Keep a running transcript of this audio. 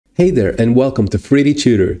Hey there and welcome to 3D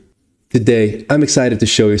Tudor. Today I'm excited to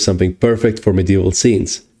show you something perfect for medieval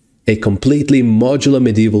scenes. A completely modular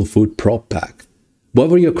medieval food prop pack.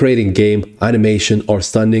 Whether you're creating game, animation or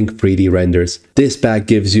stunning 3D renders, this pack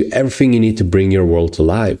gives you everything you need to bring your world to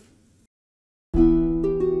life.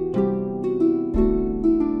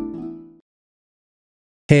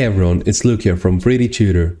 Hey everyone, it's Luke here from 3D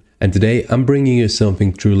Tudor, and today I'm bringing you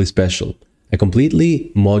something truly special. A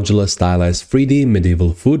completely modular stylized 3D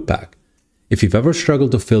medieval food pack. If you've ever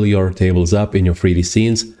struggled to fill your tables up in your 3D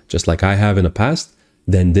scenes, just like I have in the past,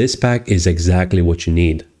 then this pack is exactly what you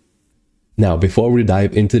need. Now, before we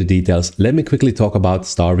dive into the details, let me quickly talk about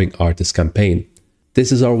Starving Artist campaign.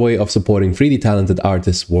 This is our way of supporting 3D talented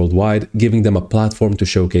artists worldwide, giving them a platform to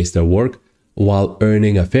showcase their work while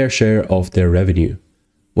earning a fair share of their revenue.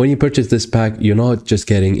 When you purchase this pack, you're not just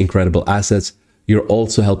getting incredible assets, you're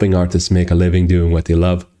also helping artists make a living doing what they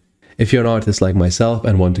love. If you're an artist like myself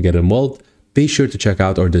and want to get involved, be sure to check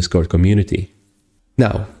out our Discord community.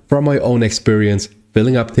 Now, from my own experience,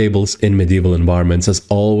 filling up tables in medieval environments has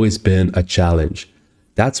always been a challenge.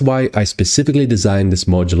 That's why I specifically designed this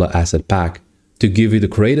modular asset pack, to give you the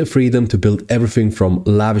creative freedom to build everything from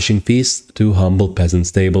lavishing feasts to humble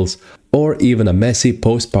peasants' tables, or even a messy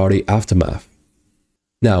post-party aftermath.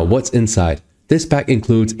 Now, what's inside? This pack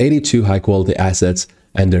includes 82 high-quality assets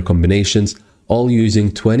and their combinations, all using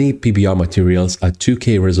 20 PBR materials at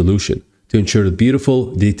 2K resolution to ensure the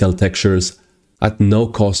beautiful, detailed textures at no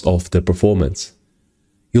cost of the performance.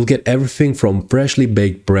 You'll get everything from freshly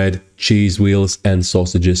baked bread, cheese wheels and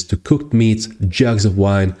sausages to cooked meats, jugs of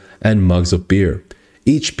wine and mugs of beer.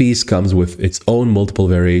 Each piece comes with its own multiple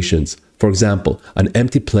variations. For example, an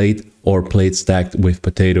empty plate or plate stacked with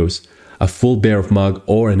potatoes, a full bare of mug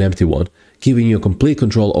or an empty one, giving you complete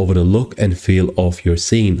control over the look and feel of your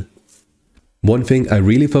scene. One thing I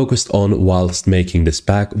really focused on whilst making this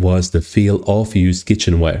pack was the feel of used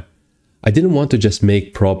kitchenware. I didn't want to just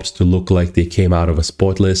make props to look like they came out of a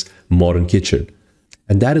spotless, modern kitchen.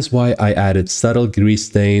 And that is why I added subtle grease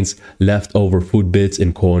stains, leftover food bits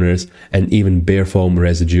in corners, and even bare foam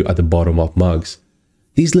residue at the bottom of mugs.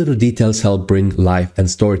 These little details help bring life and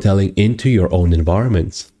storytelling into your own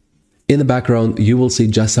environments. In the background, you will see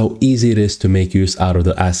just how easy it is to make use out of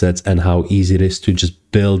the assets and how easy it is to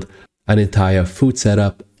just build an entire food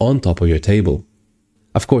setup on top of your table.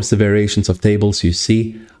 Of course, the variations of tables you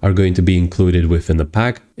see are going to be included within the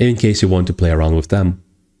pack in case you want to play around with them.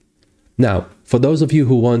 Now, for those of you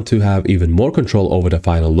who want to have even more control over the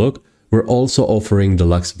final look, we're also offering the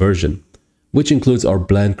Deluxe version, which includes our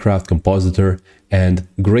Blendcraft compositor, and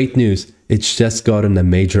great news, it's just gotten a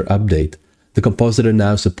major update. The compositor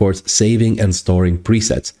now supports saving and storing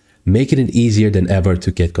presets, making it easier than ever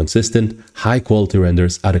to get consistent, high-quality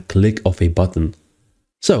renders at a click of a button.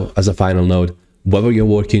 So, as a final note, whether you're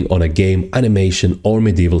working on a game, animation or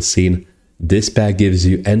medieval scene, this pack gives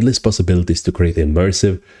you endless possibilities to create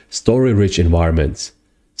immersive, story-rich environments.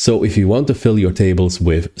 So if you want to fill your tables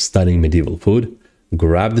with stunning medieval food,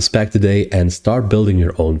 grab this pack today and start building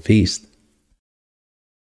your own feast.